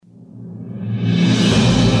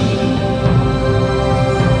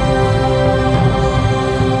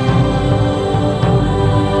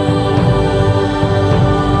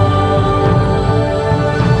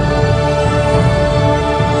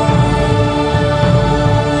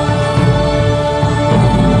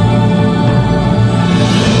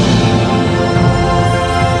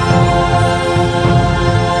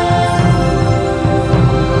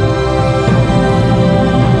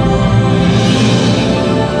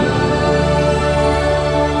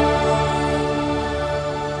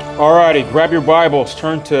Alrighty, grab your Bibles,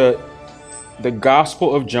 turn to the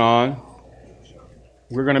Gospel of John.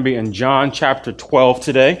 We're going to be in John chapter 12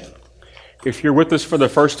 today. If you're with us for the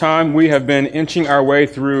first time, we have been inching our way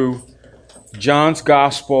through John's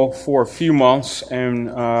Gospel for a few months,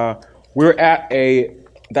 and we're at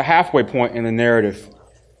the halfway point in the narrative.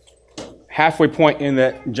 Halfway point in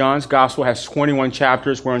that John's Gospel has 21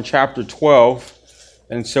 chapters. We're in chapter 12,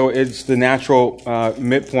 and so it's the natural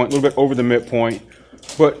midpoint, a little bit over the midpoint.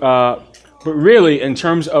 But really, in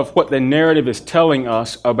terms of what the narrative is telling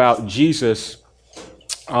us about Jesus,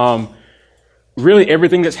 really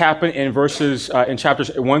everything that's happened in in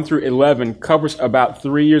chapters 1 through 11 covers about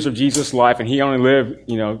 3 years of Jesus' life, and he only lived,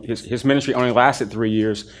 his ministry only lasted 3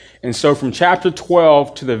 years. And so from chapter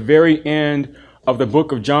 12 to the very end of the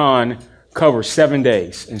book of John covers 7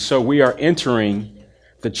 days. And so we are entering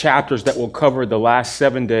the chapters that will cover the last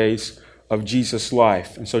 7 days of Jesus'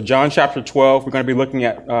 life. And so John chapter 12, we're going to be looking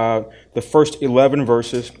at the first 11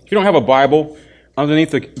 verses. If you don't have a Bible,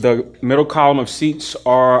 underneath the middle column of seats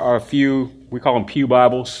are a few, we call them pew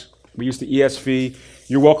Bibles. We use the ESV.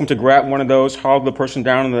 You're welcome to grab one of those, holler the person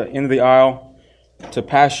down on the end of the aisle to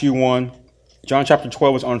pass you one. John chapter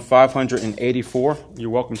 12 is on 584. You're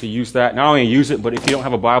welcome to use that. Not only use it, but if you don't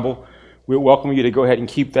have a Bible, we welcome you to go ahead and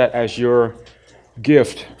keep that as your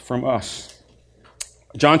gift from us.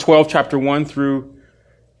 John 12, chapter 1 through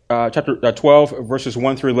chapter 12, verses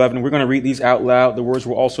 1 through 11. We're going to read these out loud. The words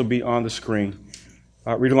will also be on the screen.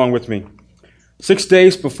 Read along with me. 6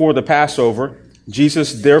 days before the Passover,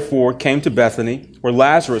 Jesus therefore came to Bethany, where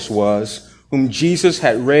Lazarus was, whom Jesus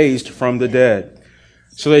had raised from the dead.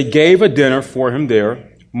 So they gave a dinner for him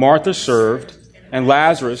there. Martha served, and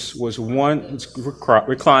Lazarus was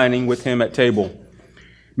reclining with him at table.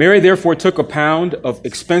 Mary therefore took a pound of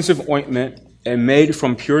expensive ointment and made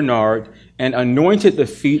from pure nard, and anointed the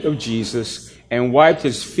feet of Jesus, and wiped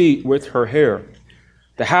his feet with her hair.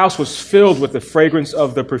 The house was filled with the fragrance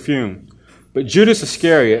of the perfume. But Judas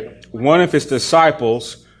Iscariot, one of his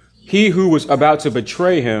disciples, he who was about to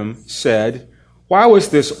betray him, said, "Why was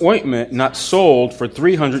this ointment not sold for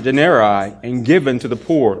 300 denarii and given to the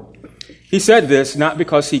poor?" He said this not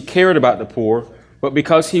because he cared about the poor, but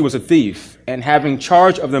because he was a thief, and having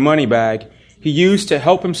charge of the money bag, he used to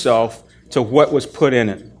help himself to what was put in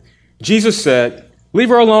it. Jesus said, "Leave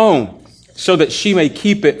her alone, so that she may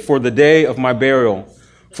keep it for the day of my burial.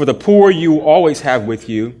 For the poor you always have with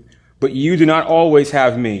you, but you do not always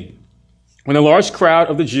have me." When a large crowd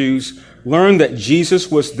of the Jews learned that Jesus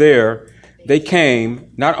was there, they came,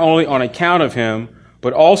 not only on account of him,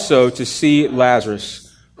 but also to see Lazarus,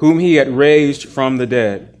 whom he had raised from the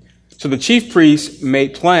dead. So the chief priests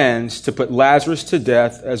made plans to put Lazarus to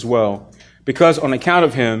death as well, because on account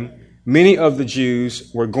of him, many of the Jews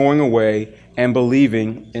were going away and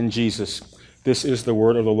believing in Jesus. This is the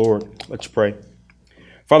word of the Lord. Let's pray.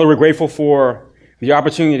 Father, we're grateful for the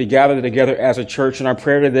opportunity to gather together as a church, and our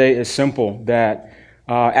prayer today is simple, that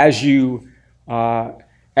as you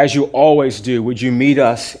always do, would you meet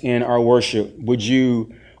us in our worship? Would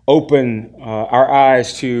you open our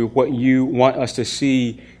eyes to what you want us to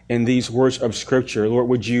see in these words of Scripture? Lord,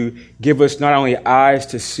 would you give us not only eyes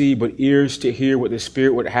to see, but ears to hear what the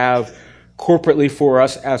Spirit would have corporately for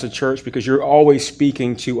us as a church, because you're always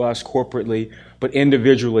speaking to us corporately, but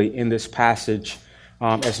individually in this passage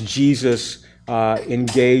as Jesus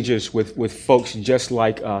engages with folks just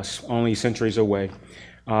like us, only centuries away.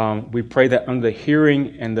 We pray that under the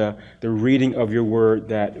hearing and the reading of your word,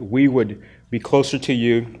 that we would be closer to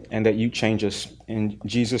you and that you change us. In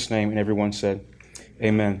Jesus' name, and everyone said,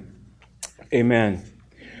 amen. Amen.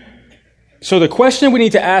 So the question we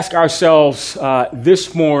need to ask ourselves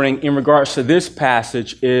this morning in regards to this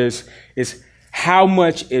passage is how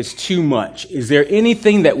much is too much? Is there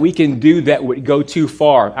anything that we can do that would go too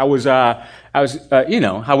far? I was how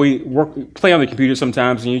we play on the computer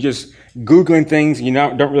sometimes, and you're just Googling things and you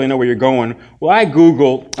don't really know where you're going. Well, I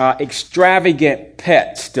Googled extravagant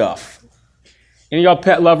pet stuff. Any of y'all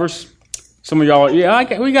pet lovers? Some of y'all,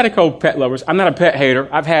 we got to call pet lovers. I'm not a pet hater.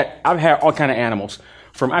 I've had all kind of animals.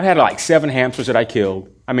 I've had like 7 hamsters that I killed.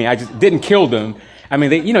 I mean, I just didn't kill them. I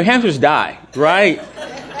mean, hamsters die, right?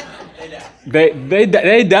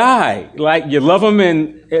 They die. Like, you love them,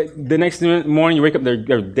 and the next morning you wake up,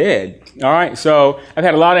 they're dead. All right. So I've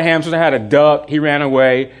had a lot of hamsters. I had a duck. He ran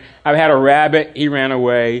away. I've had a rabbit. He ran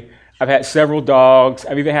away. I've had several dogs.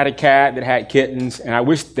 I've even had a cat that had kittens, and I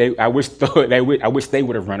wish they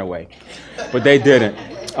would have run away, but they didn't.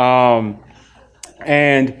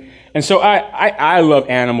 And so I love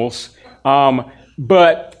animals,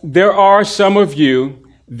 but there are some of you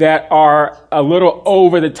that are a little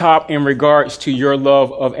over the top in regards to your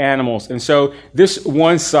love of animals. And so this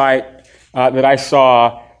one site that I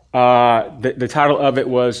saw, the title of it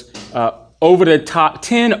was 10 over the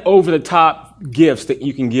top gifts that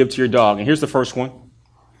you can give to your dog. And here's the first one.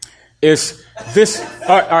 Is this,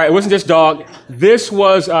 all right, it wasn't just dog. This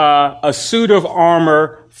was a suit of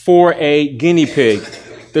armor for a guinea pig.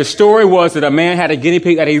 The story was that a man had a guinea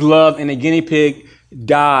pig that he loved, and the guinea pig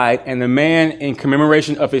died. And the man, in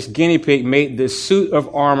commemoration of his guinea pig, made this suit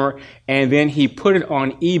of armor, and then he put it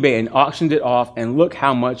on eBay and auctioned it off, and look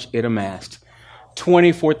how much it amassed.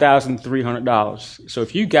 $24,300. So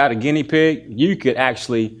if you got a guinea pig, you could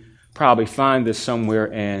actually probably find this somewhere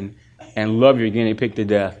and love your guinea pig to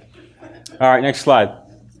death. All right, next slide.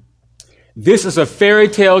 This is a fairy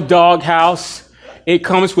tale dog house. It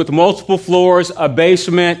comes with multiple floors, a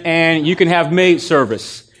basement, and you can have maid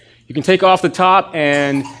service. You can take off the top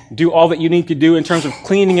and do all that you need to do in terms of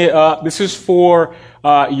cleaning it up. This is for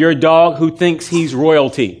your dog who thinks he's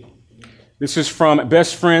royalty. This is from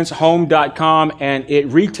bestfriendshome.com, and it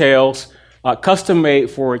retails custom made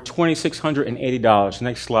for $2,680.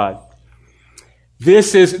 Next slide.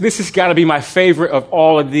 This has got to be my favorite of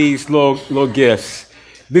all of these little gifts.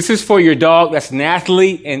 This is for your dog. That's an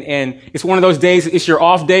athlete, and it's one of those days, it's your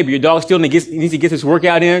off day, but your dog still needs to get his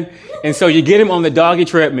workout in. And so you get him on the doggy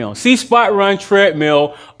treadmill. C-Spot Run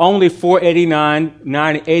treadmill, only $489,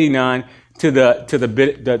 $989 to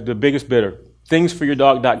the biggest bidder.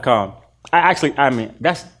 Thingsforyourdog.com. I mean,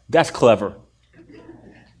 that's clever.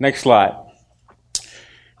 Next slide.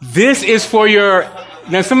 This is for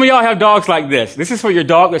now some of y'all have dogs like this. This is for your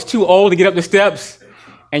dog that's too old to get up the steps,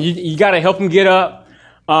 and you got to help him get up.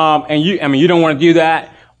 And you don't want to do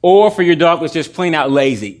that. Or for your dog that's just plain out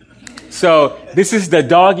lazy. So this is the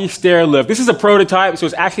doggy stair lift. This is a prototype, so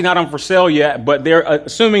it's actually not on for sale yet, but they're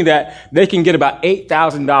assuming that they can get about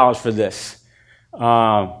 $8,000 for this.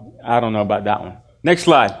 I don't know about that one. Next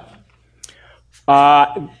slide.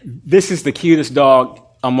 This is the cutest dog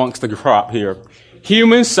amongst the crop here.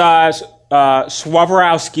 Human-sized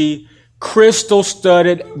Swarovski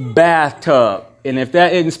crystal-studded bathtub. And if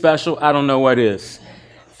that isn't special, I don't know what is.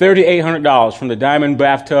 $3,800 from the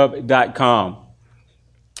diamondbathtub.com.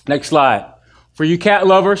 Next slide. For you cat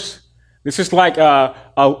lovers, this is like a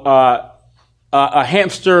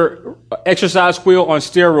hamster exercise wheel on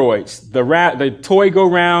steroids. The toy go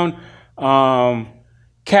round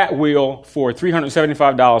cat wheel for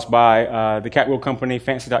 $375 by the cat wheel company,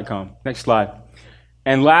 fancy.com. Next slide.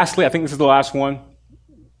 And lastly, I think this is the last one.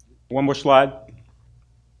 One more slide.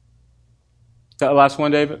 Is that the last one,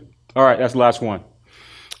 David? All right, that's the last one.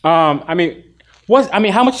 How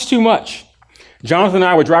much is too much? Jonathan and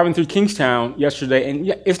I were driving through Kingstown yesterday, and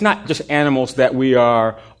it's not just animals that we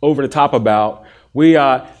are over the top about.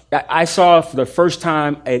 I saw for the first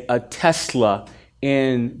time a Tesla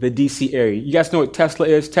in the DC area. You guys know what Tesla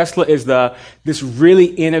is? Tesla is this really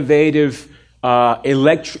innovative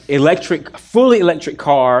fully electric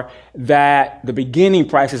car that the beginning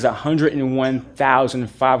price is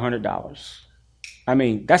 $101,500. I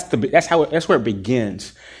mean, that's where it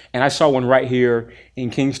begins. And I saw one right here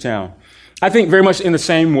in Kingstown. I think very much in the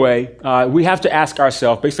same way, we have to ask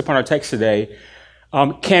ourselves, based upon our text today,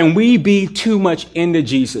 can we be too much into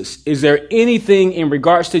Jesus? Is there anything in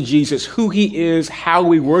regards to Jesus, who he is, how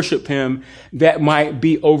we worship him, that might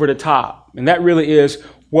be over the top? And that really is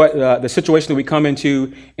what the situation that we come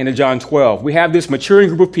into John 12. We have this maturing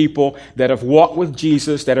group of people that have walked with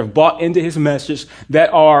Jesus, that have bought into his message,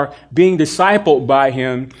 that are being discipled by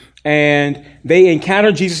him, and they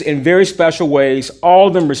encounter Jesus in very special ways, all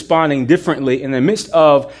of them responding differently in the midst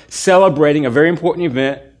of celebrating a very important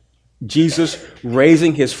event, Jesus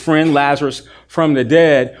raising his friend Lazarus from the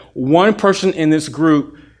dead. One person in this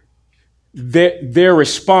group, their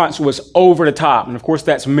response was over the top. And of course,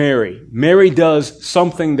 that's Mary. Mary does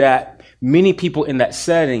something that many people in that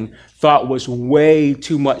setting thought was way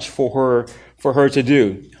too much for her to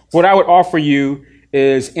do. What I would offer you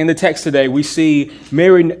is in the text today, we see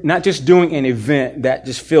Mary not just doing an event that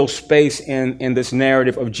just fills space in this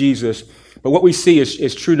narrative of Jesus, but what we see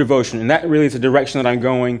is true devotion. And that really is the direction that I'm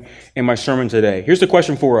going in my sermon today. Here's the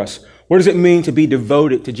question for us. What does it mean to be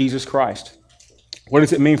devoted to Jesus Christ? What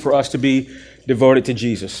does it mean for us to be devoted to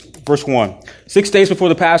Jesus? Verse 1. 6 days before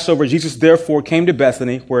the Passover, Jesus therefore came to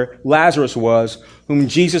Bethany, where Lazarus was, whom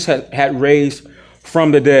Jesus had raised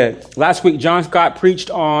from the dead. Last week, John Scott preached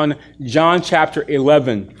on John chapter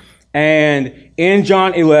 11. And in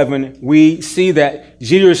John 11, we see that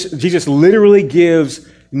Jesus literally gives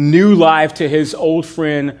new life to his old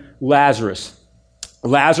friend Lazarus.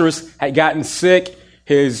 Lazarus had gotten sick.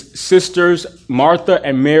 his sisters, Martha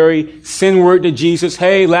and Mary, send word to Jesus,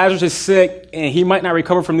 hey, Lazarus is sick, and he might not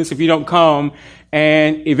recover from this if you don't come.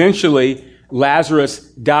 And eventually,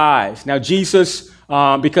 Lazarus dies. Now, Jesus,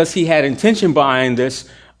 because he had intention behind this,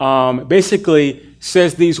 basically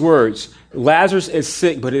says these words, Lazarus is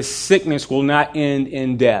sick, but his sickness will not end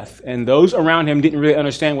in death. And those around him didn't really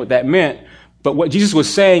understand what that meant. But what Jesus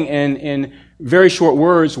was saying in very short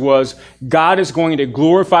words was, God is going to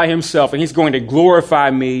glorify himself, and he's going to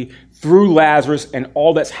glorify me through Lazarus and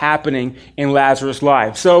all that's happening in Lazarus'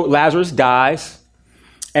 life. So Lazarus dies,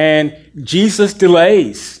 and Jesus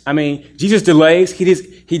delays. Jesus delays.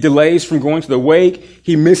 He delays from going to the wake.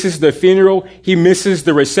 He misses the funeral. He misses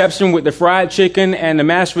the reception with the fried chicken and the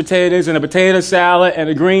mashed potatoes and the potato salad and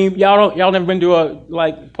the green. Y'all never been to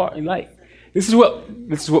a party like. This is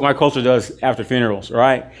what my culture does after funerals,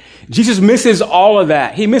 right? Jesus misses all of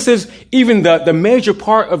that. He misses even the major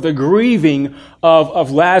part of the grieving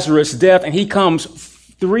of Lazarus' death, and he comes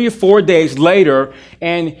 3 or 4 days later,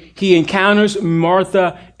 and he encounters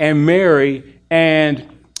Martha and Mary, and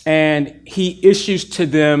he issues to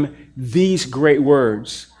them these great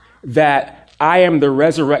words, that I am the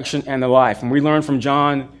resurrection and the life. And we learned from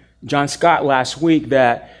John Scott last week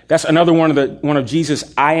that that's another one of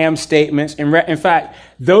Jesus' I am statements. In fact,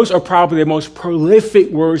 those are probably the most prolific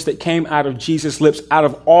words that came out of Jesus' lips out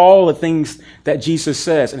of all the things that Jesus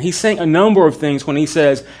says. And he's saying a number of things when he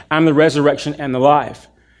says, I'm the resurrection and the life.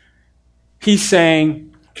 He's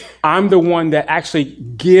saying, I'm the one that actually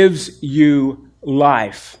gives you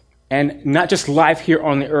life. And not just life here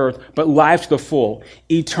on the earth, but life to the full,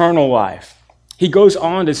 eternal life. He goes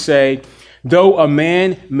on to say, though a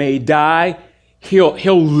man may die,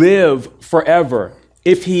 he'll live forever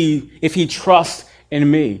if he trusts in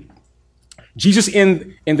me. Jesus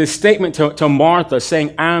in this statement to Martha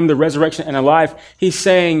saying, I'm the resurrection and the life, he's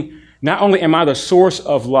saying, not only am I the source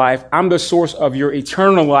of life, I'm the source of your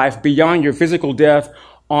eternal life beyond your physical death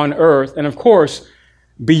on earth. And of course,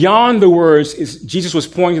 beyond the words, Jesus was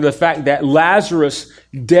pointing to the fact that Lazarus'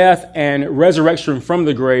 death and resurrection from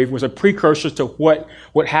the grave was a precursor to what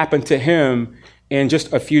happened to him in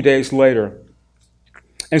just a few days later.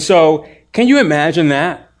 And so, can you imagine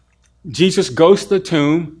that? Jesus goes to the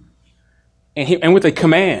tomb, and with a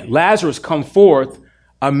command, Lazarus, come forth.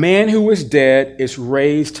 A man who was dead is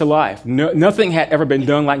raised to life. Nothing had ever been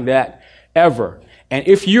done like that, ever. And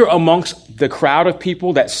if you're amongst the crowd of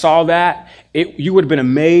people that saw that, you would have been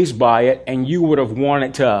amazed by it, and you would have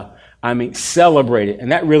wanted to, celebrate it.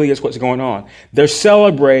 And that really is what's going on. They're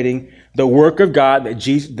celebrating the work of God that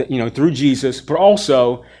Jesus, through Jesus, but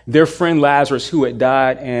also their friend Lazarus, who had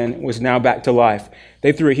died and was now back to life.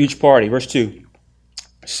 They threw a huge party. Verse 2.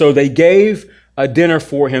 So they gave a dinner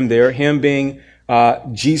for him there, him being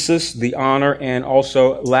Jesus, the honor, and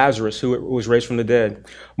also Lazarus, who was raised from the dead.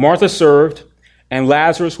 Martha served, and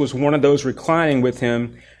Lazarus was one of those reclining with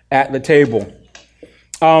him at the table.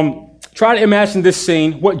 Try to imagine this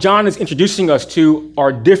scene. What John is introducing us to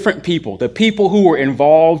are different people, the people who were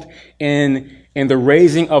involved in the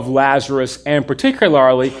raising of Lazarus, and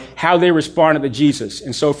particularly how they responded to Jesus.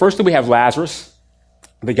 And so firstly, we have Lazarus,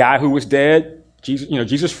 the guy who was dead,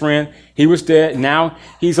 Jesus' friend. He was dead. Now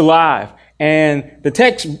he's alive. And the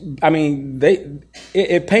text,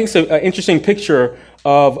 it paints an interesting picture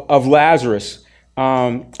of Lazarus.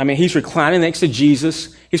 He's reclining next to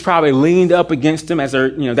Jesus. He's probably leaned up against him as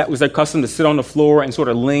that was their custom to sit on the floor and sort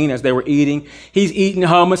of lean as they were eating. He's eating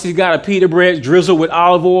hummus. He's got a pita bread drizzled with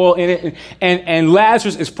olive oil in it. And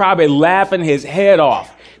Lazarus is probably laughing his head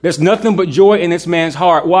off. There's nothing but joy in this man's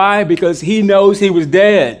heart. Why? Because he knows he was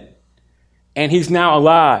dead and he's now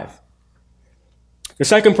alive. The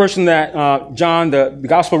second person that John, the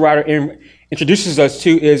gospel writer, introduces us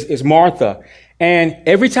to is Martha. And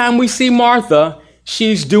every time we see Martha,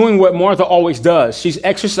 she's doing what Martha always does. She's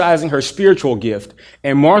exercising her spiritual gift.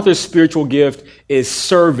 And Martha's spiritual gift is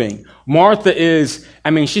serving. Martha is,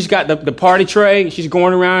 she's got the party tray. She's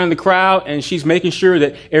going around in the crowd and she's making sure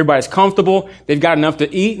that everybody's comfortable. They've got enough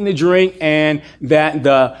to eat and to drink, and that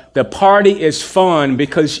the party is fun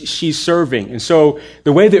because she's serving. And so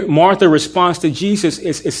the way that Martha responds to Jesus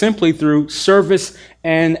is simply through service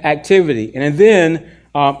and activity. And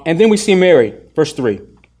then we see Mary, verse 3.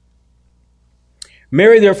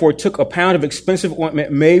 Mary therefore took a pound of expensive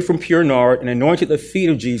ointment made from pure nard and anointed the feet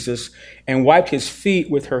of Jesus and wiped his feet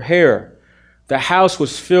with her hair. The house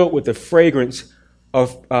was filled with the fragrance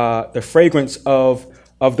of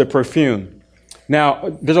the perfume.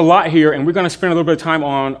 Now, there's a lot here, and we're going to spend a little bit of time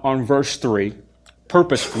on verse 3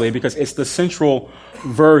 purposefully because it's the central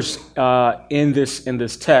verse in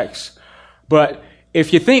this text. But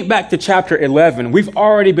if you think back to chapter 11, we've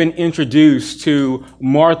already been introduced to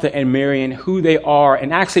Martha and Mary and who they are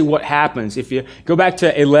and actually what happens. If you go back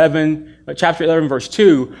to chapter 11, verse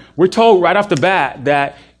 2, we're told right off the bat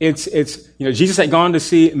that it's Jesus had gone to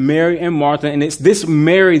see Mary and Martha, and it's this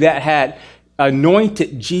Mary that had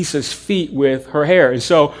anointed Jesus' feet with her hair. And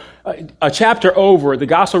so a chapter over, the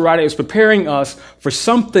gospel writer is preparing us for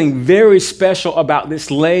something very special about this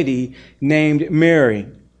lady named Mary.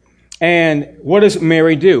 And what does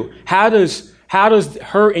Mary do? How does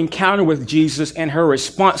her encounter with Jesus and her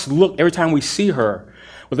response look every time we see her?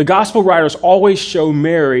 Well, the gospel writers always show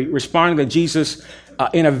Mary responding to Jesus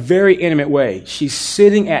in a very intimate way. She's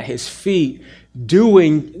sitting at his feet,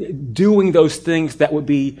 doing those things that would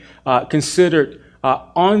be considered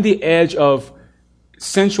on the edge of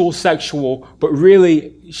sensual, sexual, but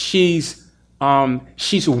really she's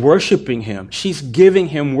worshiping him. She's giving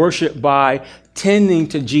him worship by tending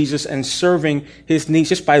to Jesus and serving his needs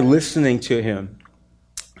just by listening to him.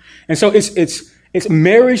 And so it's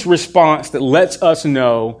Mary's response that lets us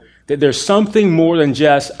know that there's something more than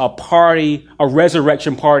just a party, a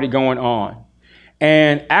resurrection party going on.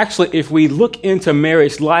 And actually, if we look into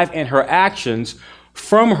Mary's life and her actions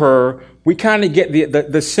from her, we kind of get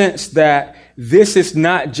the sense that this is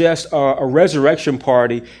not just a resurrection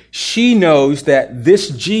party. She knows that this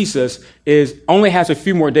Jesus only has a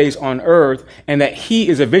few more days on earth and that he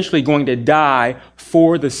is eventually going to die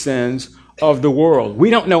for the sins of the world.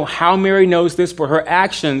 We don't know how Mary knows this, but her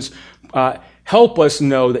actions help us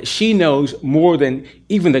know that she knows more than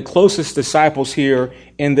even the closest disciples here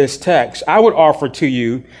in this text. I would offer to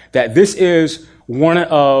you that this is one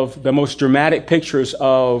of the most dramatic pictures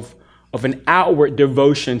of an outward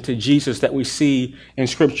devotion to Jesus that we see in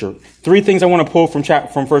Scripture. Three things I want to pull from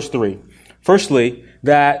verse 3. Firstly,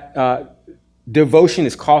 that devotion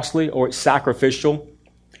is costly or it's sacrificial.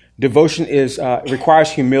 Devotion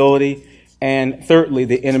requires humility. And thirdly,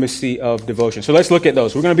 the intimacy of devotion. So let's look at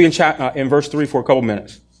those. We're going to be in verse 3 for a couple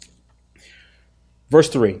minutes. Verse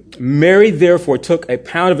 3, Mary therefore took a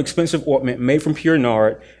pound of expensive ointment made from pure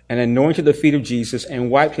nard and anointed the feet of Jesus and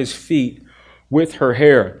wiped his feet with her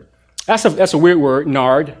hair. That's a weird word,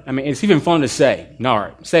 nard. I mean, it's even fun to say,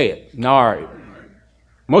 nard. Say it, nard.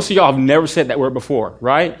 Most of y'all have never said that word before,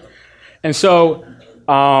 right? And so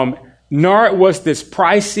nard was this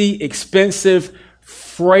pricey, expensive,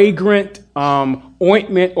 fragrant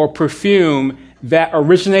ointment or perfume that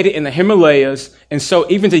originated in the Himalayas. And so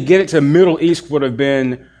even to get it to the Middle East would have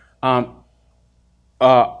been, I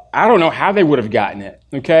don't know how they would have gotten it,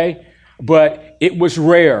 okay? But it was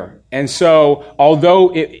rare. And so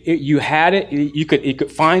although you had it, you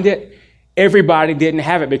could find it, everybody didn't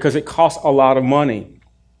have it because it cost a lot of money.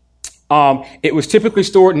 It was typically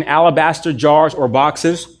stored in alabaster jars or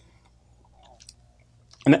boxes.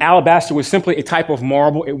 And the alabaster was simply a type of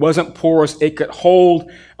marble. It wasn't porous. It could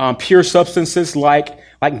hold pure substances like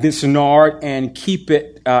this nard and keep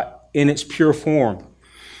it in its pure form.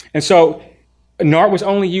 And so nard was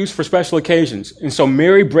only used for special occasions. And so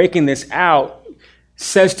Mary breaking this out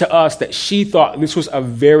says to us that she thought this was a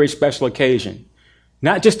very special occasion.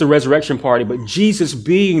 Not just the resurrection party, but Jesus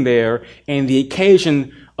being there and the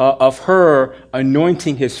occasion of her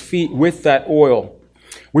anointing his feet with that oil.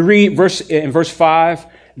 We read in verse 5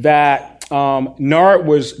 that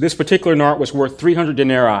this particular nard was worth 300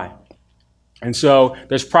 denarii. And so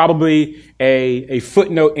there's probably a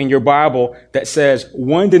footnote in your Bible that says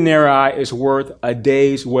 1 denarii is worth a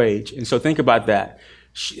day's wage. And so think about that.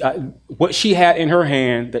 What she had in her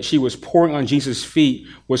hand that she was pouring on Jesus' feet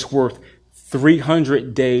was worth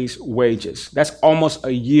 300 days' wages. That's almost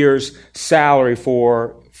a year's salary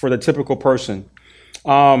for the typical person.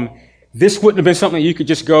 This wouldn't have been something you could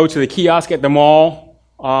just go to the kiosk at the mall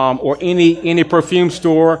or any perfume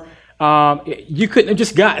store. You couldn't have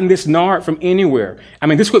just gotten this nard from anywhere. I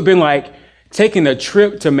mean, this would have been like taking a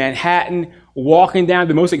trip to Manhattan, walking down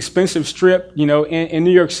the most expensive strip, in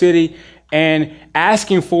New York City, and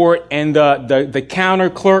asking for it, and the counter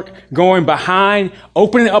clerk going behind,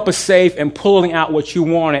 opening up a safe and pulling out what you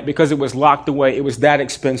wanted because it was locked away. It was that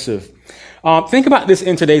expensive. Think about this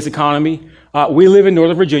in today's economy. We live in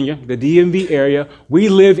Northern Virginia, the DMV area. We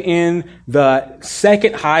live in the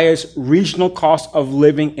second highest regional cost of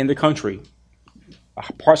living in the country,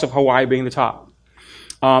 parts of Hawaii being the top.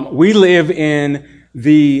 We live in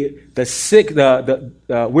we're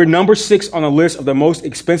number 6 on the list of the most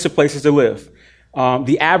expensive places to live.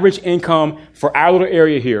 The average income for our little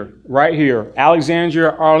area here, right here, Alexandria,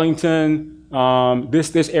 Arlington,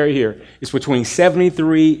 this area here, is between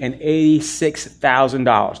 $73,000 and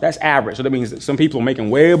 $86,000. That's average. So that means that some people are making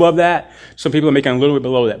way above that. Some people are making a little bit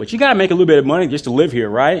below that. But you got to make a little bit of money just to live here,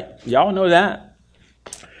 right? Y'all know that.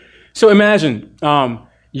 So imagine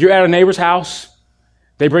you're at a neighbor's house.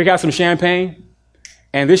 They break out some champagne.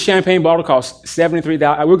 And this champagne bottle costs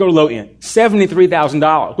 $73,000. We'll go to low end.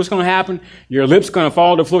 $73,000. What's going to happen? Your lips going to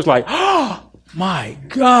fall to the floor. It's like, oh, my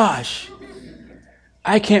gosh.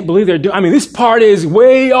 I can't believe they're doing. I mean, this party is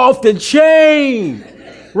way off the chain,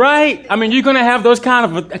 right? I mean, you're going to have those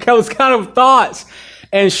kind of thoughts.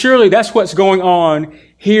 And surely that's what's going on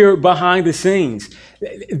here behind the scenes.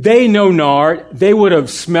 They know nard. They would have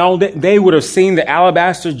smelled it. They would have seen the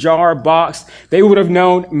alabaster jar box. They would have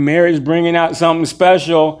known Mary's bringing out something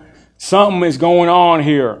special. Something is going on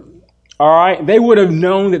here. All right. They would have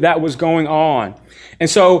known that that was going on. And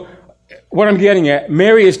so what I'm getting at,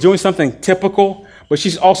 Mary is doing something typical, but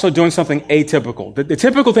she's also doing something atypical. The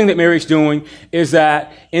typical thing that Mary's doing is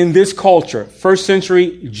that in this culture, first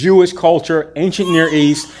century Jewish culture, ancient Near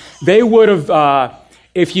East, they would have,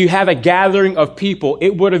 if you have a gathering of people,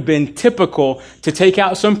 it would have been typical to take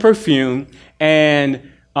out some perfume and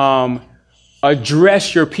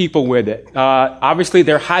address your people with it. Obviously,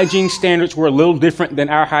 their hygiene standards were a little different than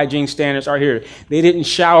our hygiene standards are here. They didn't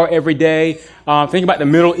shower every day. Think about the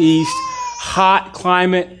Middle East, hot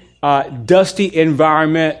climate, dusty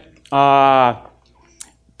environment.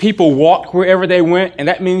 People walked wherever they went, and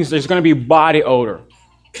that means there's going to be body odor.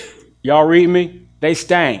 Y'all read me? They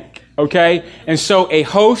stank. Okay? And so a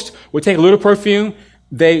host would take a little perfume,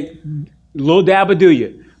 little dab would do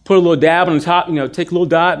you. Put a little dab on the top, take a little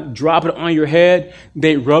dab, drop it on your head.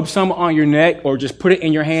 They rub some on your neck or just put it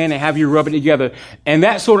in your hand and have you rub it together. And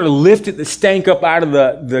that sort of lifted the stank up out of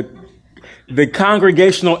the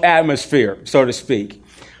congregational atmosphere, so to speak.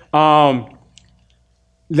 That's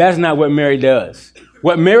not what Mary does.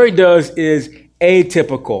 What Mary does is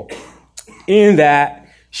atypical in that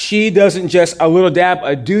she doesn't just a little dab,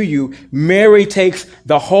 a do you. Mary takes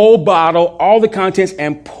the whole bottle, all the contents,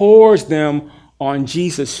 and pours them on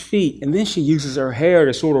Jesus' feet. And then she uses her hair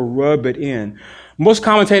to sort of rub it in. Most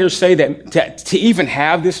commentators say that to even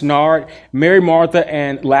have this nard, Mary, Martha,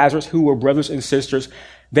 and Lazarus, who were brothers and sisters,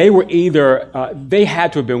 they were they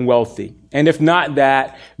had to have been wealthy. And if not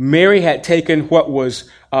that, Mary had taken what was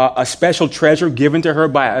a special treasure given to her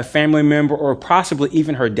by a family member or possibly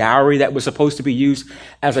even her dowry that was supposed to be used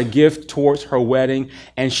as a gift towards her wedding.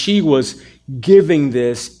 And she was giving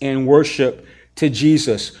this in worship to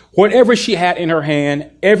Jesus. Whatever she had in her hand,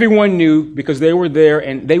 everyone knew because they were there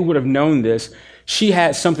and they would have known this. She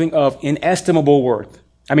had something of inestimable worth.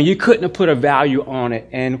 I mean, you couldn't have put a value on it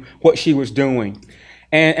and what she was doing.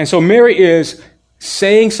 And so Mary is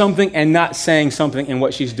saying something and not saying something in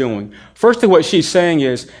what she's doing. First of what she's saying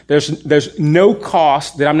is there's no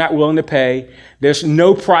cost that I'm not willing to pay. There's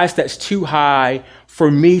no price that's too high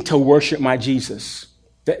for me to worship my Jesus.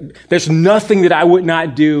 There's nothing that I would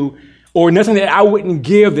not do or nothing that I wouldn't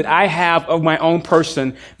give that I have of my own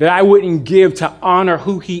person that I wouldn't give to honor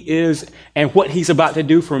who he is and what he's about to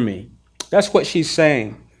do for me. That's what she's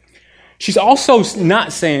saying. She's also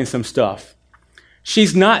not saying some stuff.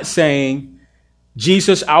 She's not saying,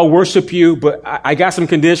 Jesus, I'll worship you, but I got some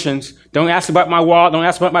conditions. Don't ask about my wallet. Don't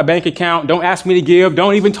ask about my bank account. Don't ask me to give.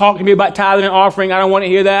 Don't even talk to me about tithing and offering. I don't want to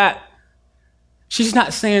hear that. She's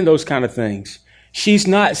not saying those kind of things. She's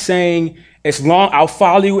not saying, I'll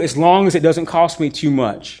follow you as long as it doesn't cost me too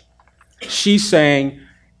much. She's saying,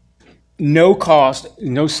 no cost,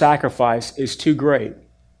 no sacrifice is too great.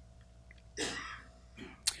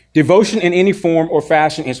 Devotion in any form or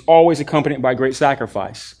fashion is always accompanied by great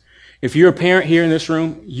sacrifice. If you're a parent here in this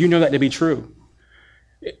room, you know that to be true.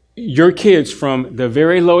 Your kids from the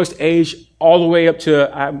very lowest age all the way up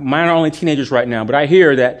to, mine are only teenagers right now, but I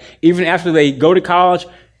hear that even after they go to college,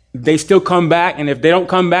 they still come back. And if they don't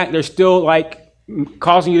come back, they're still like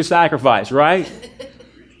causing you to sacrifice, right?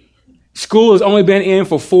 School has only been in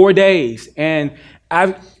for 4 days. And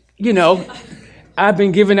I've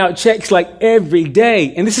been giving out checks like every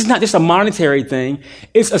day. And this is not just a monetary thing.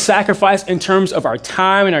 It's a sacrifice in terms of our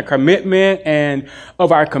time and our commitment and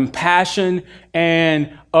of our compassion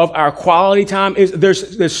and of our quality time.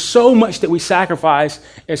 There's so much that we sacrifice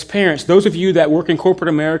as parents. Those of you that work in corporate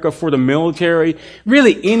America for the military,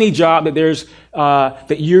 really any job that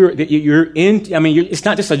that you're in. I mean, it's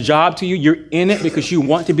not just a job to you. You're in it because you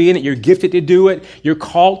want to be in it. You're gifted to do it. You're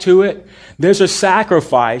called to it. There's a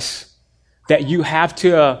sacrifice that you have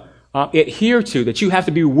to adhere to, that you have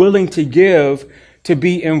to be willing to give to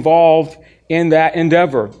be involved in that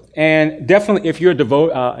endeavor. And definitely if you're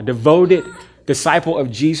a devoted disciple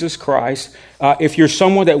of Jesus Christ, if you're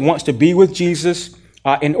someone that wants to be with Jesus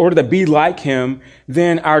in order to be like him,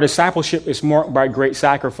 then our discipleship is marked by great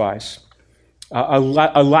sacrifice. A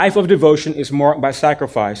life of devotion is marked by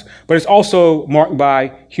sacrifice, but it's also marked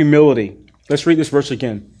by humility. Let's read this verse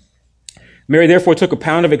again. Mary therefore took a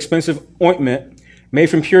pound of expensive ointment made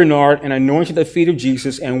from pure nard and anointed the feet of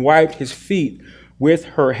Jesus and wiped his feet with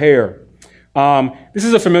her hair. This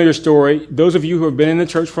is a familiar story. Those of you who have been in the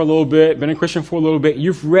church for a little bit, been a Christian for a little bit,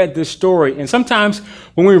 you've read this story. And sometimes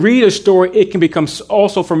when we read a story, it can become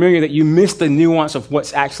also familiar that you miss the nuance of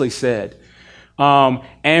what's actually said. And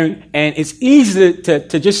it's easy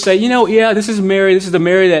to just say, yeah, this is Mary. This is the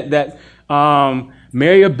Mary that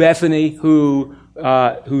Mary of Bethany who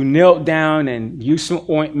knelt down and used some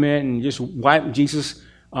ointment and just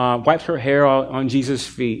wiped her hair on Jesus'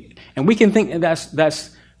 feet. And we can think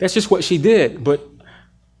that's just what she did. But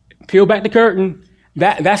peel back the curtain.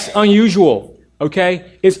 That's unusual.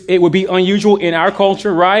 Okay, it would be unusual in our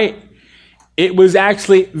culture, right? It was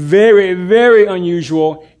actually very, very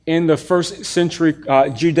unusual in the first century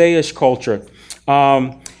Judaish culture.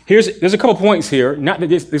 There's a couple points here. Not that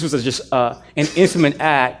this was just an intimate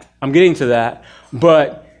act. I'm getting to that.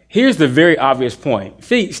 But here's the very obvious point.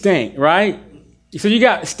 Feet stink, right? So you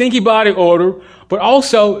got stinky body odor, but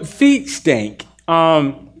also feet stink.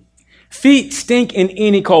 Feet stink in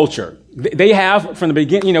any culture. They have from the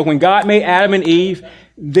beginning, when God made Adam and Eve,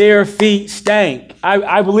 their feet stank.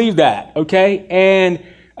 I believe that, okay? And,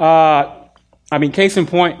 case in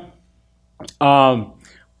point, some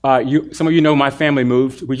of you know my family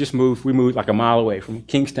moved. We moved like a mile away from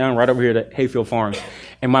Kingstown, right over here to Hayfield Farms.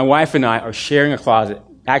 And my wife and I are sharing a closet.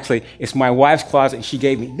 Actually, it's my wife's closet, and she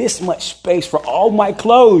gave me this much space for all my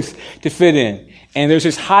clothes to fit in. And there's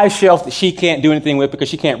this high shelf that she can't do anything with because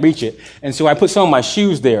she can't reach it. And so I put some of my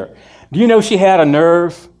shoes there. Do you know she had a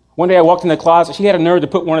nerve? One day I walked in the closet. She had a nerve to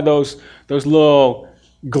put one of those little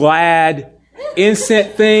Glad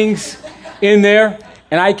incense things in there.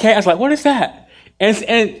 And I was like, what is that?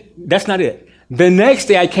 And that's not it. The next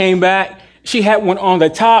day I came back, she had one on the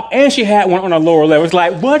top and she had one on the lower level. It's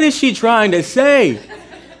like, what is she trying to say?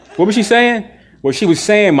 What was she saying? Well, she was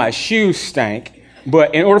saying my shoes stank.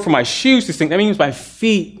 But in order for my shoes to stink, that means my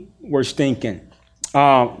feet were stinking.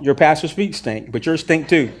 Your pastor's feet stink, but yours stink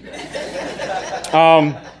too.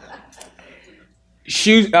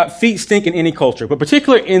 Feet stink in any culture, but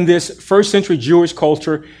particularly in this first century Jewish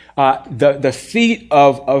culture, the feet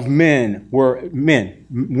of men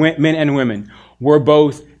and women were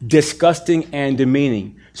both disgusting and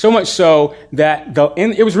demeaning. So much so that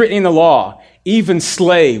it was written in the law. Even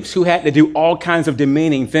slaves who had to do all kinds of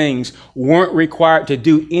demeaning things weren't required to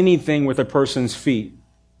do anything with a person's feet.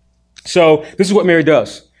 So this is what Mary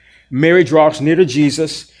does. Mary draws near to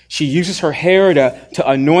Jesus. She uses her hair to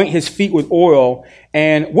anoint his feet with oil.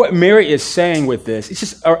 And what Mary is saying with this,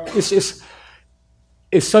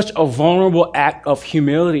 it's such a vulnerable act of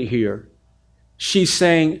humility here. She's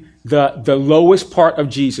saying the lowest part of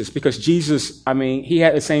Jesus, because Jesus, he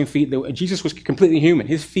had the same feet. Jesus was completely human.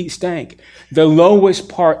 His feet stank. The lowest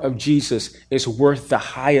part of Jesus is worth the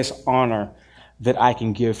highest honor that I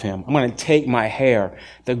can give him. I'm going to take my hair.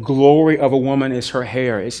 The glory of a woman is her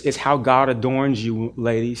hair. It's how God adorns you,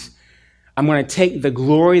 ladies. I'm going to take the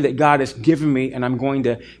glory that God has given me, and I'm going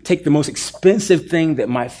to take the most expensive thing that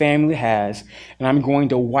my family has, and I'm going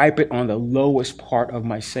to wipe it on the lowest part of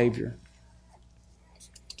my Savior.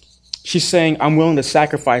 She's saying, I'm willing to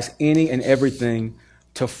sacrifice any and everything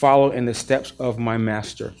to follow in the steps of my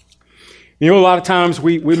master. A lot of times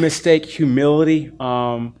we mistake humility.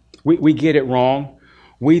 We get it wrong.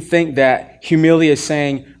 We think that humility is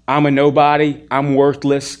saying, I'm a nobody, I'm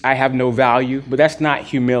worthless, I have no value. But that's not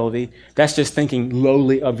humility. That's just thinking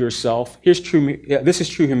lowly of yourself. This is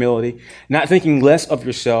true humility. Not thinking less of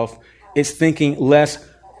yourself. It's thinking less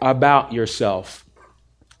about yourself.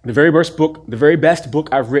 The very best book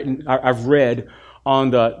I've read on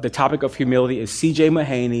the topic of humility is C.J.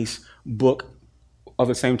 Mahaney's book of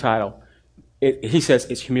the same title. He says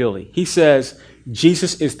it's humility. He says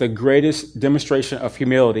Jesus is the greatest demonstration of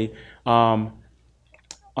humility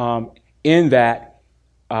in that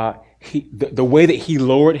the way that he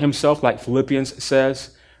lowered himself, like Philippians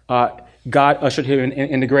says, God ushered him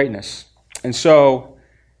into greatness. And so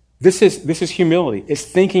this is humility. It's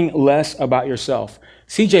thinking less about yourself.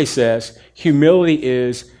 CJ says humility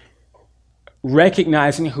is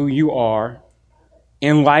recognizing who you are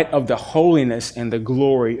in light of the holiness and the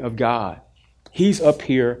glory of God. He's up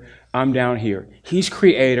here, I'm down here. He's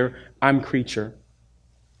creator, I'm creature.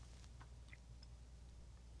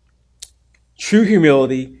 True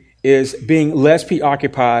humility is being less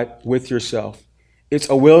preoccupied with yourself. It's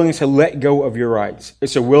a willingness to let go of your rights.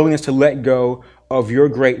 It's a willingness to let go of your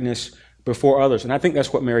greatness before others. And I think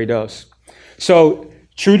that's what Mary does. So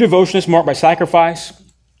true devotion is marked by sacrifice.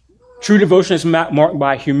 True devotion is marked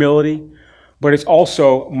by humility, but it's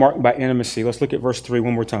also marked by intimacy. Let's look at verse 3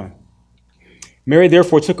 one more time. Mary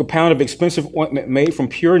therefore took a pound of expensive ointment made from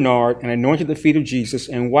pure nard and anointed the feet of Jesus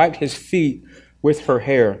and wiped his feet with her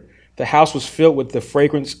hair. The house was filled with the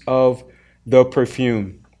fragrance of the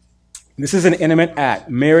perfume. This is an intimate act.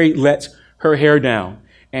 Mary lets her hair down.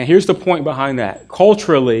 And here's the point behind that.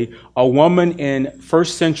 Culturally, a woman in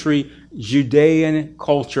first century Judean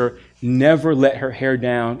culture never let her hair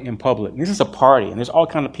down in public. This is a party, and there's all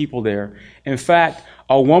kinds of people there. In fact,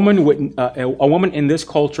 a woman in this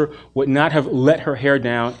culture would not have let her hair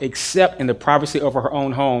down except in the privacy of her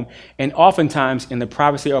own home, and oftentimes in the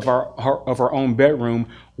privacy of her own bedroom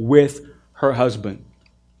with her husband.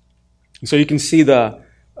 And so you can see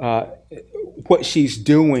what she's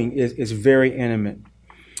doing is very intimate.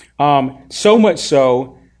 So much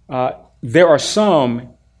so, there are some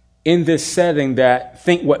in this setting that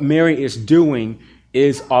think what Mary is doing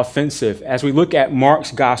is offensive. As we look at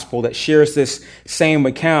Mark's gospel that shares this same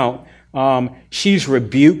account, she's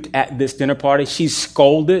rebuked at this dinner party. She's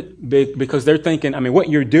scolded because they're thinking, what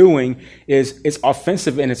you're doing it's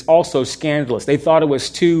offensive and it's also scandalous. They thought it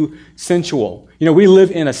was too sensual. We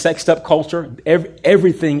live in a sexed up culture.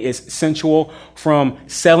 Everything is sensual, from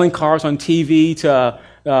selling cars on TV to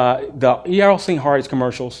you all seen Hardee's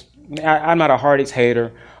commercials? I'm not a Hardee's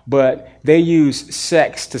hater, but they use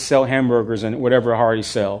sex to sell hamburgers and whatever Hardee's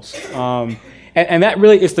sells. And that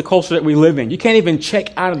really is the culture that we live in. You can't even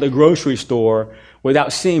check out of the grocery store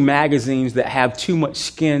without seeing magazines that have too much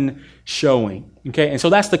skin showing. Okay, and so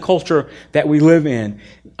that's the culture that we live in.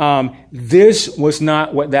 This was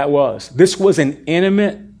not what that was. This was an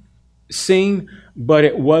intimate scene, but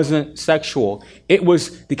it wasn't sexual. It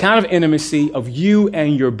was the kind of intimacy of you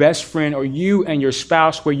and your best friend or you and your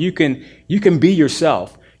spouse where you can be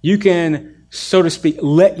yourself. You can, so to speak,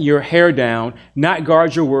 let your hair down, not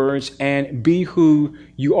guard your words, and be who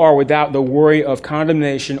you are without the worry of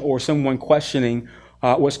condemnation or someone questioning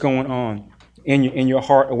what's going on in your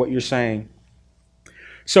heart or what you're saying.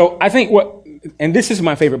 So I think and this is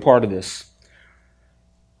my favorite part of this,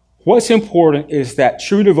 what's important is that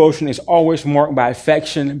true devotion is always marked by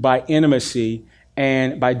affection, by intimacy,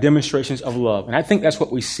 and by demonstrations of love. And I think that's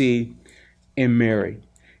what we see in Mary.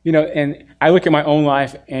 And I look at my own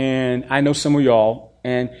life, and I know some of y'all,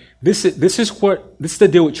 and this is the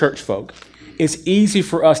deal with church folk. It's easy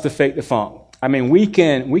for us to fake the funk. We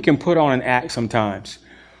can put on an act sometimes.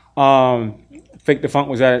 Fake the funk,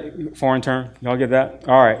 was that a foreign term? Y'all get that?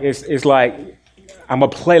 All right. It's like I'm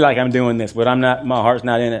gonna play like I'm doing this, but I'm not. My heart's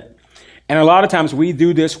not in it. And a lot of times we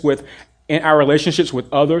do this in our relationships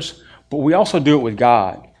with others, but we also do it with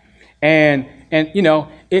God. And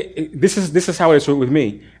this is how it is with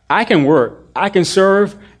me. I can work, I can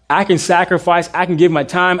serve, I can sacrifice, I can give my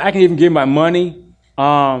time, I can even give my money.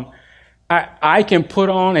 I can put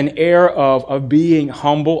on an air of being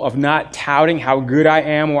humble, of not touting how good I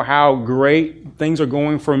am or how great things are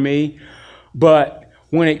going for me. But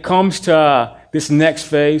when it comes to this next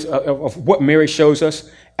phase of what Mary shows us,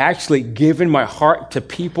 actually giving my heart to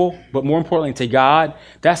people, but more importantly to God,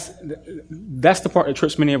 that's the part that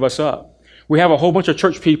trips many of us up. We have a whole bunch of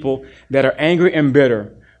church people that are angry and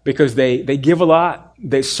bitter because they give a lot,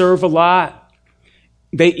 they serve a lot,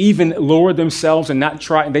 they even lower themselves and not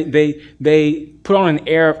try. They put on an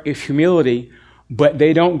air of humility, but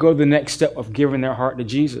they don't go the next step of giving their heart to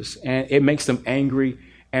Jesus, and it makes them angry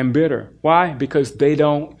and bitter. Why? Because they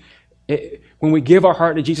don't. When we give our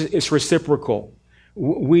heart to Jesus, it's reciprocal.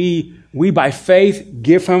 We by faith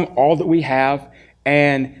give him all that we have.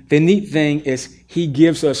 And the neat thing is he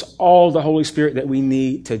gives us all the Holy Spirit that we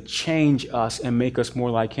need to change us and make us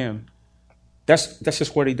more like him. That's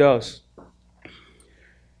just what he does.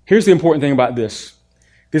 Here's the important thing about this.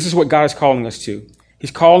 This is what God is calling us to.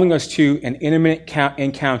 He's calling us to an intimate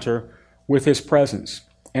encounter with his presence.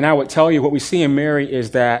 And I would tell you what we see in Mary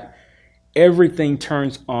is that everything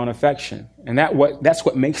turns on affection. And that's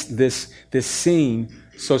what makes this scene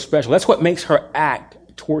so special. That's what makes her act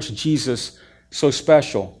towards Jesus so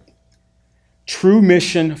special. True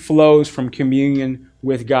mission flows from communion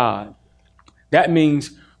with God. That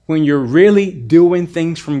means when you're really doing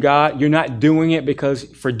things from God, you're not doing it because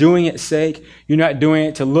for doing its sake. You're not doing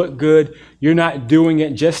it to look good. You're not doing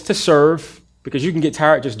it just to serve, because you can get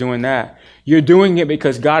tired just doing that. You're doing it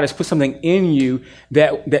because God has put something in you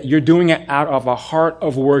that you're doing it out of a heart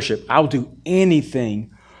of worship. I'll do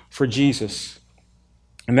anything for Jesus.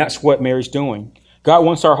 And that's what Mary's doing. God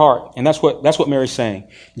wants our heart, and that's what Mary's saying.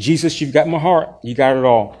 Jesus, you've got my heart. You got it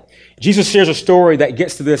all. Jesus shares a story that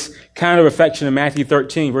gets to this kind of affection in Matthew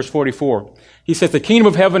 13, verse 44. He says, the kingdom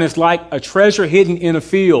of heaven is like a treasure hidden in a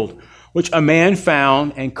field, which a man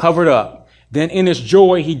found and covered up. Then in his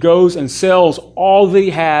joy, he goes and sells all that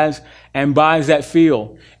he has and buys that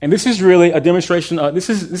field. And this is really a demonstration of, this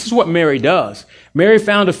is what Mary does. Mary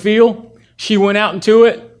found a field. She went out into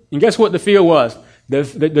it. And guess what the field was?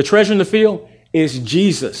 The treasure in the field is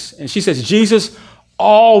Jesus. And she says, Jesus,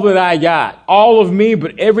 all that I got, all of me,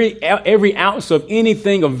 but every ounce of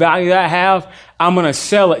anything of value that I have, I'm going to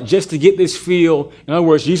sell it just to get this field. In other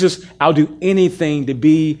words, Jesus, I'll do anything to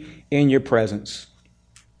be in your presence.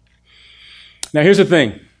 Now, here's the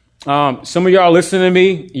thing. Some of y'all are listening to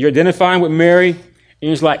me. You're identifying with Mary. And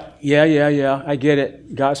you're just like, yeah, I get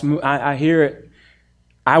it. God's I hear it.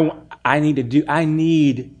 I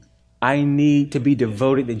need to be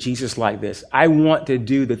devoted to Jesus like this. I want to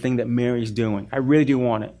do the thing that Mary's doing. I really do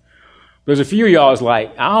want it. There's a few of y'all is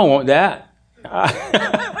like, I don't want that.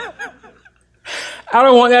 I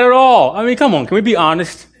don't want that at all. I mean, come on, can we be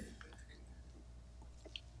honest?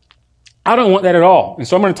 I don't want that at all. And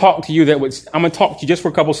so I'm going to talk to you just for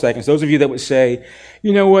a couple seconds. Those of you that would say,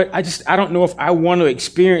 you know what, I don't know if I want to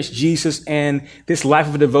experience Jesus and this life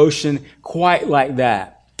of devotion quite like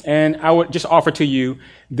that. And I would just offer to you,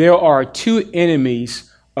 there are two enemies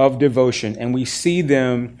of devotion, and we see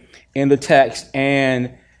them in the text,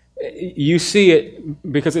 and you see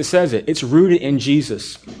it because it says it. It's rooted in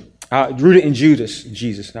Jesus. It's rooted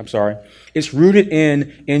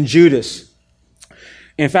in Judas.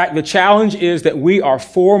 In fact, the challenge is that we are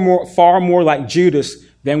far more like Judas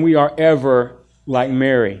than we are ever like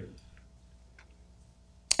Mary.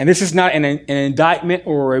 And this is not an indictment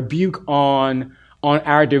or a rebuke on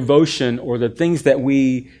our devotion or the things that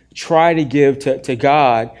we try to give to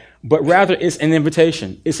God, but rather it's an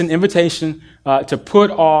invitation. It's an invitation to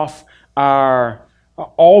put off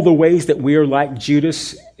all the ways that we are like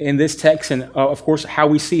Judas in this text and, of course, how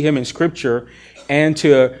we see him in Scripture, and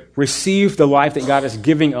to receive the life that God is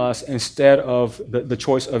giving us instead of the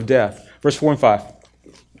choice of death. Verse 4 and 5.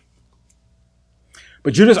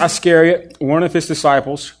 But Judas Iscariot, one of his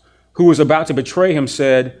disciples, who was about to betray him,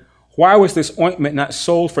 said, "Why was this ointment not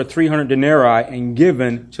sold for 300 denarii and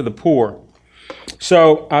given to the poor?"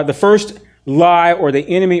 So the first lie or the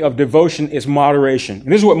enemy of devotion is moderation.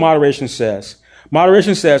 And this is what moderation says.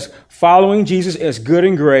 Moderation says, following Jesus is good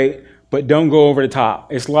and great, but don't go over the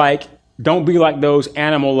top. It's like, don't be like those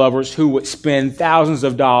animal lovers who would spend thousands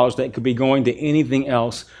of dollars that could be going to anything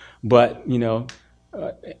else but,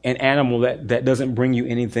 an animal that doesn't bring you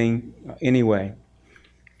anything anyway.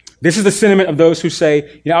 This is the sentiment of those who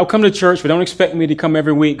say, I'll come to church, but don't expect me to come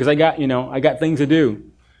every week because I got things to do.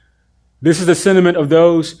 This is the sentiment of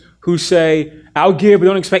those who say, I'll give, but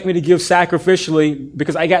don't expect me to give sacrificially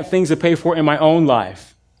because I got things to pay for in my own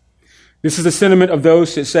life. This is the sentiment of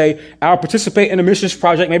those that say, I'll participate in a missions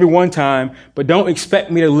project maybe one time, but don't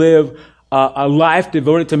expect me to live a life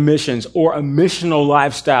devoted to missions or a missional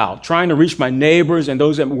lifestyle, trying to reach my neighbors and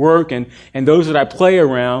those at work and those that I play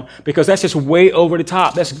around, because that's just way over the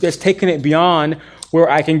top. That's taking it beyond where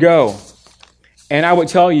I can go. And I would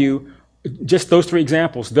tell you, just those three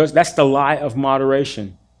examples, that's the lie of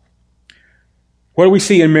moderation. What do we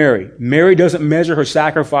see in Mary? Mary doesn't measure her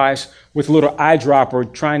sacrifice with a little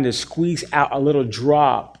eyedropper trying to squeeze out a little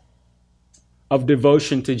drop of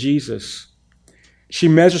devotion to Jesus. She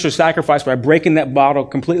measures her sacrifice by breaking that bottle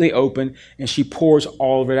completely open, and she pours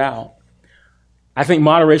all of it out. I think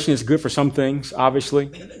moderation is good for some things,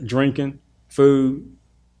 obviously. Drinking, food,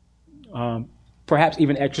 perhaps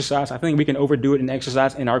even exercise. I think we can overdo it in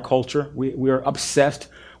exercise in our culture. We are obsessed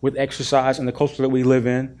with exercise in the culture that we live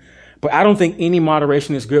in. But I don't think any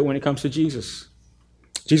moderation is good when it comes to Jesus.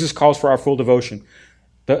 Jesus calls for our full devotion.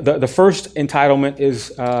 The first entitlement is,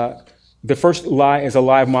 the first lie is a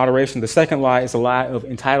lie of moderation. The second lie is a lie of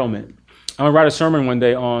entitlement. I'm going to write a sermon one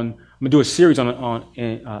day I'm going to do a series on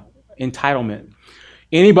entitlement.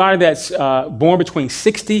 Anybody that's born between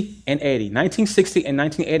 60 and 80, 1960 and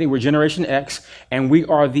 1980, we're Generation X, and we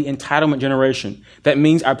are the entitlement generation. That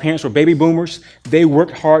means our parents were baby boomers. They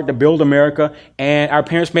worked hard to build America, and our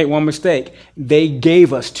parents made one mistake. They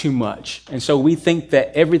gave us too much. And so we think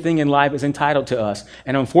that everything in life is entitled to us.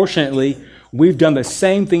 And unfortunately, we've done the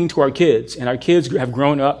same thing to our kids, and our kids have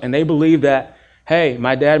grown up, and they believe that, hey,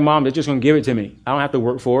 my dad and mom, they're just going to give it to me. I don't have to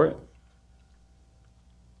work for it.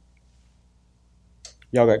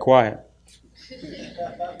 Y'all got quiet.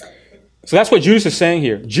 So that's what Judas is saying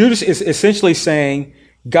here. Judas is essentially saying,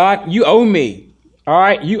 God, you owe me. All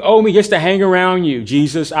right, you owe me just to hang around you,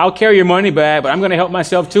 Jesus. I'll carry your money back, but I'm going to help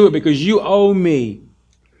myself to it because you owe me.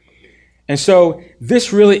 And so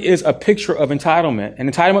this really is a picture of entitlement.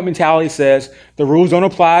 And entitlement mentality says the rules don't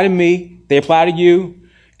apply to me, they apply to you.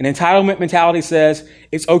 And entitlement mentality says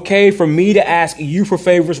it's okay for me to ask you for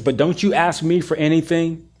favors, but don't you ask me for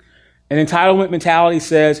anything. An entitlement mentality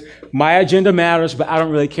says, my agenda matters, but I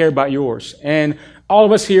don't really care about yours. And all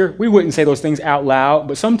of us here, we wouldn't say those things out loud,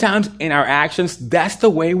 but sometimes in our actions, that's the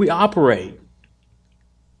way we operate.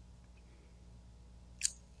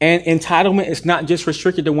 And entitlement is not just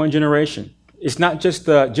restricted to one generation. It's not just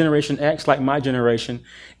the Generation X like my generation.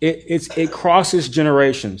 It crosses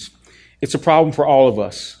generations. It's a problem for all of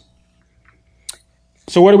us.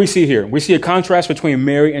 So what do we see here? We see a contrast between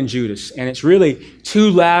Mary and Judas, and it's really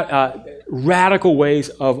two radical ways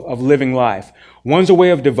of living life. One's a way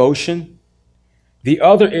of devotion. The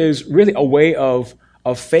other is really a way of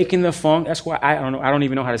faking the funk. That's why I don't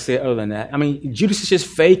even know how to say it other than that. I mean, Judas is just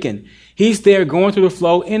faking. He's there going through the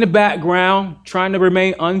flow in the background, trying to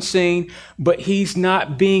remain unseen, but he's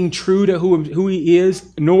not being true to who he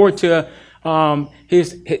is, nor to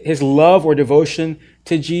his love or devotion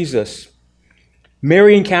to Jesus.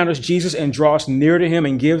 Mary encounters Jesus and draws near to him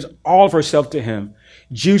and gives all of herself to him.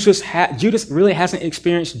 Judas really hasn't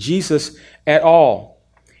experienced Jesus at all.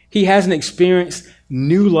 He hasn't experienced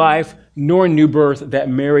new life nor new birth that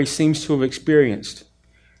Mary seems to have experienced.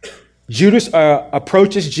 Judas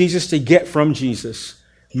approaches Jesus to get from Jesus.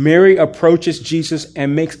 Mary approaches Jesus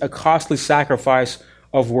and makes a costly sacrifice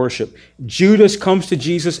of worship. Judas comes to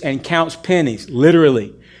Jesus and counts pennies,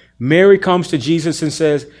 literally. Mary comes to Jesus and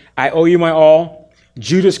says, I owe you my all.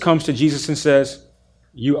 Judas comes to Jesus and says,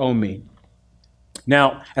 you owe me.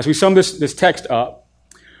 Now, as we sum this text up,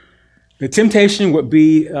 the temptation would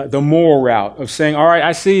be the moral route of saying, all right,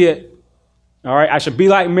 I see it. All right, I should be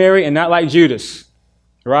like Mary and not like Judas.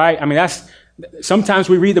 Right? I mean, sometimes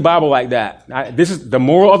we read the Bible like that. This is the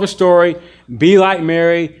moral of the story. Be like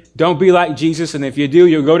Mary. Don't be like Jesus. And if you do,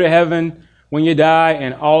 you'll go to heaven when you die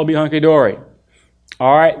and all will be hunky-dory.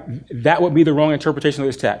 All right? That would be the wrong interpretation of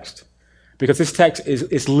this text, because this text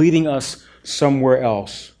is leading us somewhere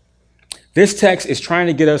else. This text is trying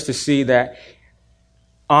to get us to see that,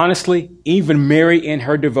 honestly, even Mary in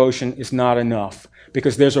her devotion is not enough,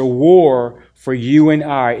 because there's a war for you and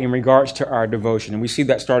I in regards to our devotion. And we see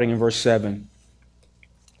that starting in verse 7.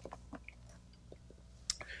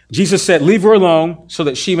 Jesus said, leave her alone so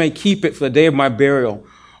that she may keep it for the day of my burial.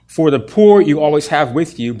 For the poor you always have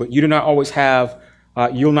with you, but you'll not always have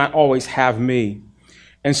me.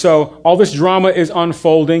 And so all this drama is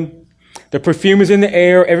unfolding. The perfume is in the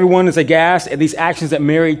air. Everyone is aghast at these actions that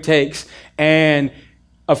Mary takes. And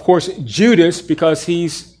of course, Judas, because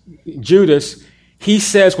he's Judas, he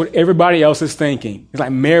says what everybody else is thinking. He's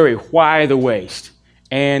like, Mary, why the waste?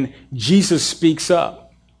 And Jesus speaks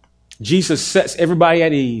up. Jesus sets everybody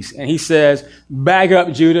at ease. And he says, bag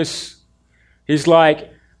up, Judas. He's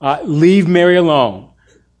like, leave Mary alone.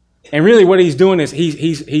 And really what he's doing is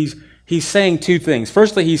he's saying two things.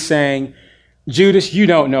 Firstly, he's saying, Judas, you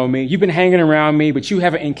don't know me. You've been hanging around me, but you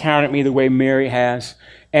haven't encountered me the way Mary has.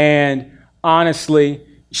 And honestly,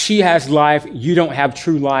 she has life. You don't have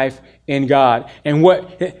true life in God. And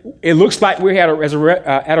what it looks like we're at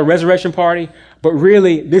a resurrection party, but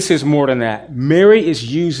really this is more than that. Mary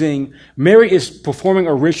is performing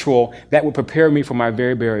a ritual that will prepare me for my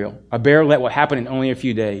very burial, a burial that will happen in only a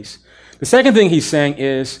few days. The second thing he's saying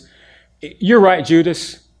is, you're right,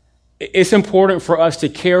 Judas. It's important for us to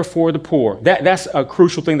care for the poor. That's a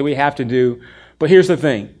crucial thing that we have to do. But here's the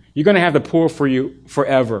thing. You're going to have the poor for you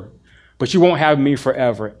forever, but you won't have me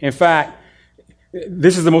forever. In fact,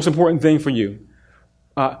 this is the most important thing for you.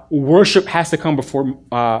 Worship has to come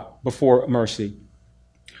before mercy.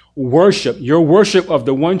 Worship, your worship of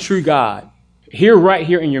the one true God, right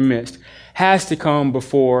here in your midst, has to come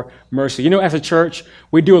before mercy. You know, as a church,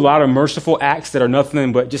 we do a lot of merciful acts that are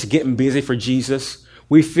nothing but just getting busy for Jesus.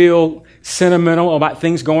 We feel sentimental about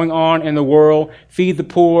things going on in the world, feed the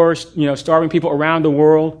poor, starving people around the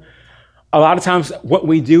world. A lot of times what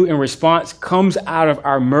we do in response comes out of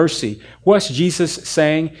our mercy. What's Jesus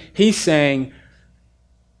saying? He's saying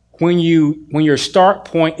when your start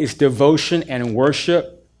point is devotion and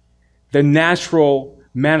worship, the natural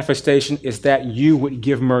manifestation is that you would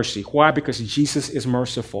give mercy. Why? Because Jesus is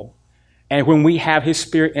merciful. And when we have his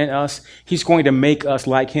spirit in us, he's going to make us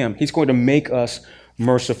like him. He's going to make us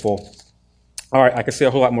merciful. All right, I can say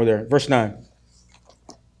a whole lot more there. Verse 9.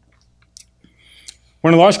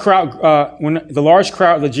 When the large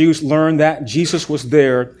crowd of the Jews learned that Jesus was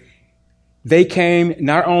there, they came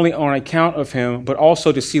not only on account of him, but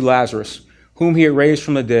also to see Lazarus, whom he had raised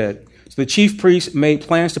from the dead. So the chief priests made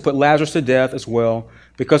plans to put Lazarus to death as well,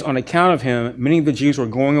 because on account of him, many of the Jews were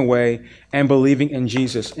going away and believing in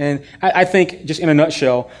Jesus. And I think, just in a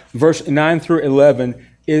nutshell, verse 9 through 11,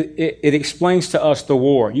 it explains to us the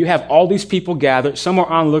war. You have all these people gathered. Some are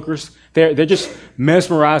onlookers. They're just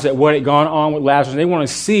mesmerized at what had gone on with Lazarus. They want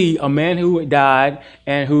to see a man who had died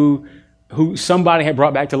and who who somebody had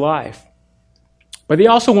brought back to life. But they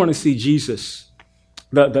also want to see Jesus,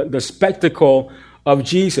 the spectacle of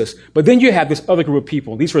Jesus. But then you have this other group of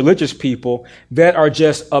people, these religious people that are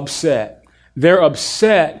just upset. They're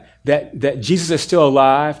upset that Jesus is still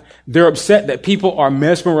alive. They're upset that people are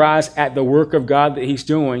mesmerized at the work of God that he's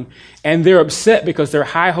doing. And they're upset because they're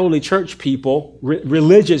high holy church people,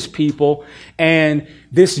 religious people, and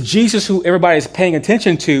this Jesus who everybody's paying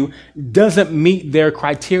attention to doesn't meet their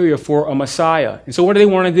criteria for a Messiah. And so what do they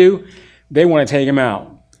want to do? They want to take him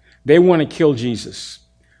out. They want to kill Jesus.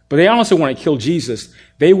 But they also want to kill Jesus.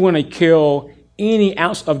 They want to kill any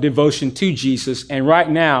ounce of devotion to Jesus. And right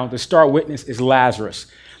now, the star witness is Lazarus.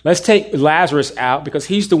 Let's take Lazarus out because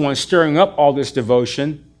he's the one stirring up all this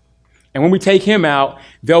devotion. And when we take him out,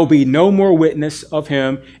 there'll be no more witness of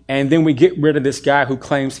him. And then we get rid of this guy who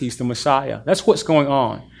claims he's the Messiah. That's what's going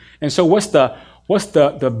on. And so what's the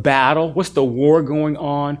battle? What's the war going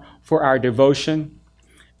on for our devotion?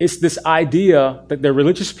 It's this idea that the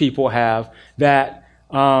religious people have that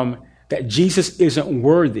Jesus isn't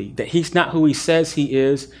worthy, that he's not who he says he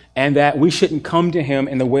is, and that we shouldn't come to him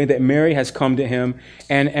in the way that Mary has come to him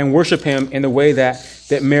and worship him in the way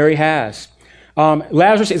that Mary has.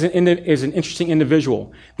 Lazarus is an interesting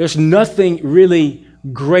individual. There's nothing really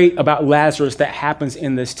great about Lazarus that happens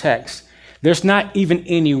in this text. There's not even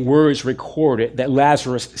any words recorded that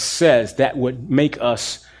Lazarus says that would make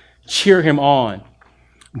us cheer him on.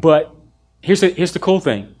 But here's the cool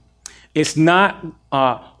thing. It's not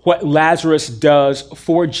what Lazarus does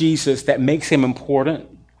for Jesus that makes him important.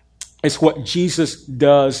 It's what Jesus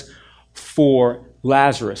does for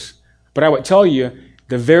Lazarus. But I would tell you,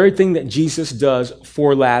 the very thing that Jesus does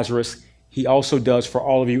for Lazarus, he also does for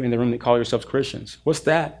all of you in the room that call yourselves Christians. What's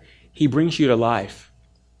that? He brings you to life.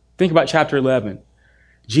 Think about chapter 11.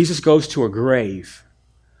 Jesus goes to a grave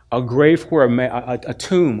where a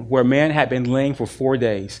tomb where a man had been laying for 4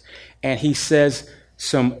 days. And he says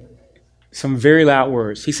some very loud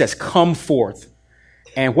words. He says, "Come forth."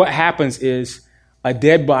 And what happens is a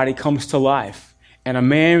dead body comes to life. And a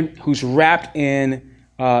man who's wrapped in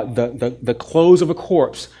the clothes of a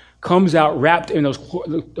corpse comes out wrapped in those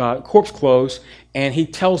corpse clothes, and he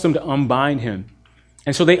tells them to unbind him.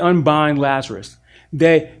 And so they unbind Lazarus.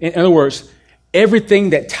 In other words,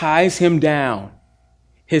 everything that ties him down,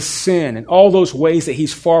 his sin and all those ways that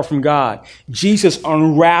he's far from God, Jesus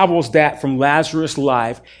unravels that from Lazarus'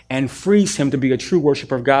 life and frees him to be a true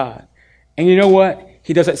worshiper of God. And you know what?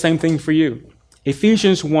 He does that same thing for you.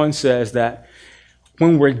 Ephesians 1 says that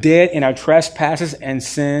when we're dead in our trespasses and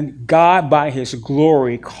sin, God, by his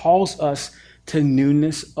glory, calls us to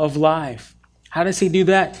newness of life. How does he do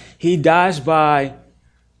that? He dies by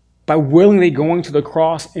willingly going to the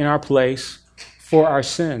cross in our place for our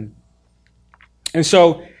sin. And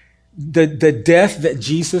so the death that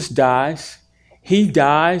Jesus dies, he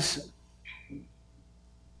dies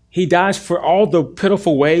for all the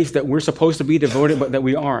pitiful ways that we're supposed to be devoted, but that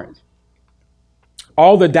we aren't.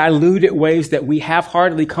 All the diluted ways that we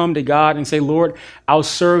half-heartedly come to God and say, "Lord, I'll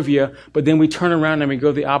serve you," but then we turn around and we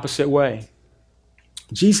go the opposite way.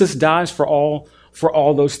 Jesus dies for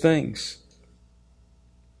all those things.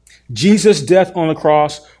 Jesus' death on the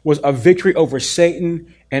cross was a victory over Satan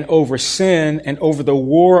and over sin and over the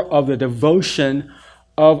war of the devotion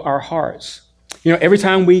of our hearts. You know, every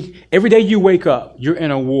day you wake up, you're in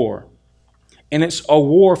a war. And it's a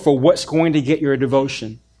war for what's going to get your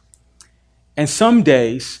devotion. And some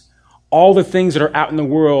days, all the things that are out in the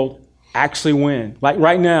world actually win. Like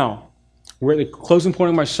right now, we're at the closing point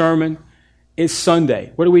of my sermon. It's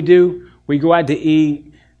Sunday. What do? We go out to eat.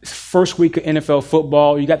 First week of NFL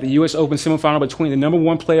football. You got the U.S. Open semifinal between the number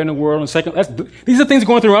one player in the world and second. These are things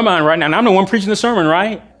going through my mind right now. And I'm the one preaching the sermon,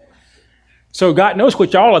 right? So God knows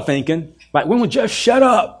what y'all are thinking. Like, when would just shut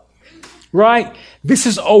up? Right? This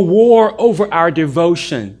is a war over our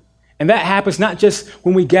devotion. And that happens not just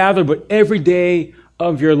when we gather, but every day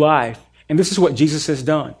of your life. And this is what Jesus has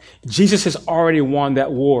done. Jesus has already won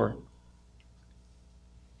that war.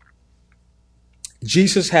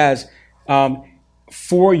 Jesus has,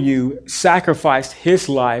 for you, sacrificed his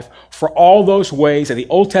life for all those ways that the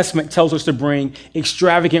Old Testament tells us to bring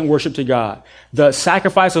extravagant worship to God. The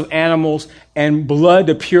sacrifice of animals and blood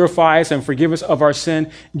to purify us and forgive us of our sin.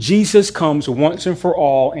 Jesus comes once and for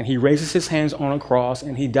all, and he raises his hands on a cross,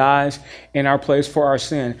 and he dies in our place for our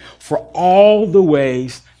sin. For all the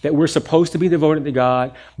ways that we're supposed to be devoted to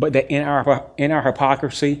God, but that in our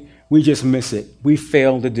hypocrisy, we just miss it. We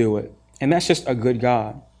fail to do it. And that's just a good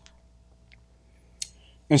God.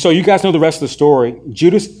 And so you guys know the rest of the story.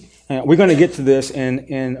 Judas, we're going to get to this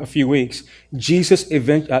in a few weeks. Judas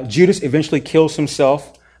eventually kills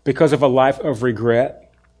himself because of a life of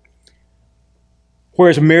regret.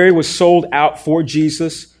 Whereas Mary was sold out for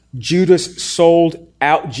Jesus, Judas sold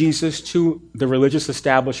out Jesus to the religious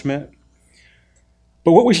establishment.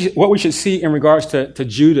 But what we should see in regards to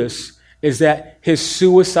Judas is that his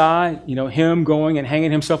suicide, him going and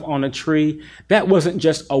hanging himself on a tree, that wasn't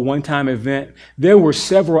just a one-time event. There were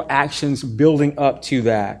several actions building up to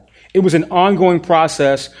that. It was an ongoing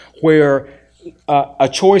process where a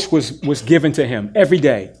choice was given to him every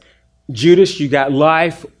day. Judas, you got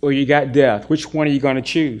life or you got death. Which one are you going to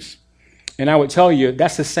choose? And I would tell you,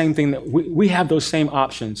 that's the same thing that we have those same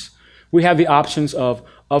options. We have the options of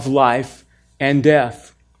life and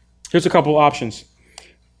death. Here's a couple of options.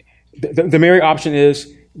 The Mary option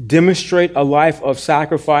is demonstrate a life of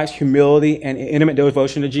sacrifice, humility, and intimate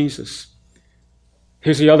devotion to Jesus.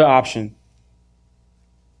 Here's the other option.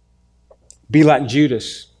 Be like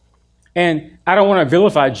Judas. And I don't want to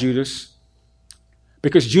vilify Judas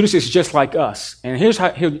because Judas is just like us. And here's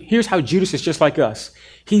how Judas is just like us.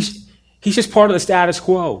 He's just part of the status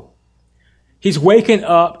quo. He's waking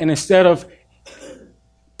up, and instead of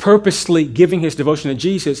purposely giving his devotion to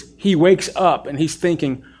Jesus, he wakes up and he's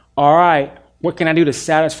thinking, all right, what can I do to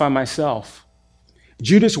satisfy myself?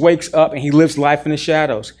 Judas wakes up and he lives life in the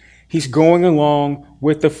shadows. He's going along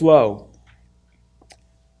with the flow.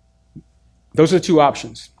 Those are the two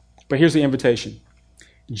options. But here's the invitation.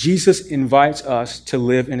 Jesus invites us to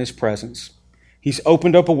live in his presence. He's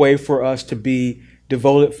opened up a way for us to be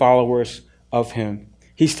devoted followers of him.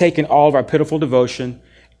 He's taken all of our pitiful devotion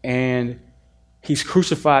and he's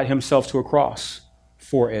crucified himself to a cross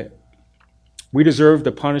for it. We deserve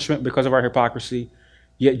the punishment because of our hypocrisy,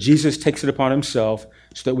 yet Jesus takes it upon himself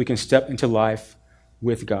so that we can step into life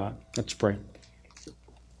with God. Let's pray.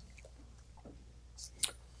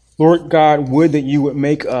 Lord God, would that you would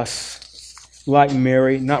make us like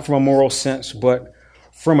Mary, not from a moral sense, but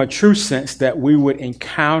from a true sense, that we would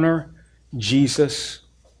encounter Jesus,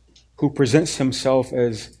 who presents himself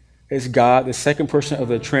as God, the second person of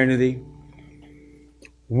the Trinity.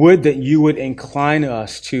 Would that you would incline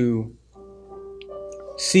us to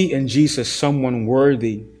see in Jesus someone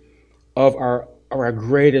worthy of our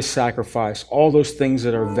greatest sacrifice, all those things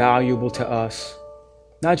that are valuable to us,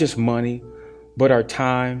 not just money, but our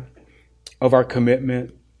time, of our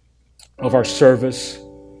commitment, of our service.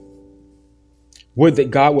 Would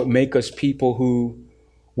that God would make us people who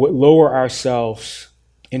would lower ourselves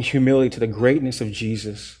in humility to the greatness of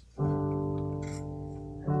Jesus.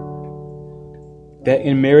 That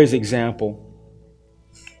in Mary's example,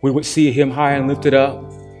 we would see him high and lifted up.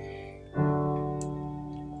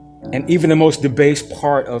 And even the most debased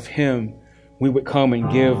part of him, we would come and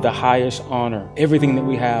give the highest honor, everything that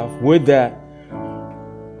we have. Would that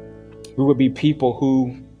we would be people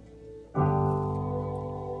who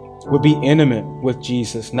would be intimate with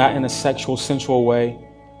Jesus, not in a sexual, sensual way,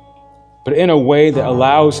 but in a way that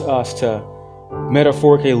allows us to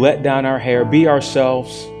metaphorically let down our hair, be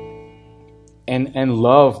ourselves, and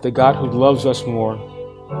love the God who loves us more.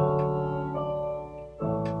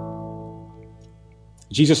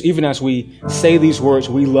 Jesus, even as we say these words,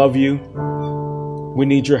 we love you, we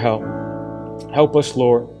need your help. Help us,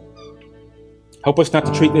 Lord. Help us not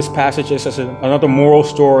to treat this passage as another moral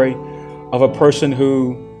story of a person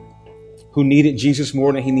who needed Jesus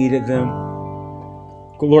more than he needed them.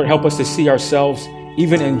 Lord, help us to see ourselves,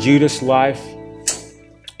 even in Judas' life,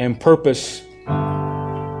 and purpose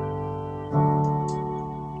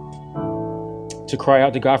to cry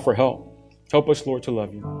out to God for help. Help us, Lord, to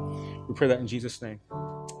love you. We pray that in Jesus' name.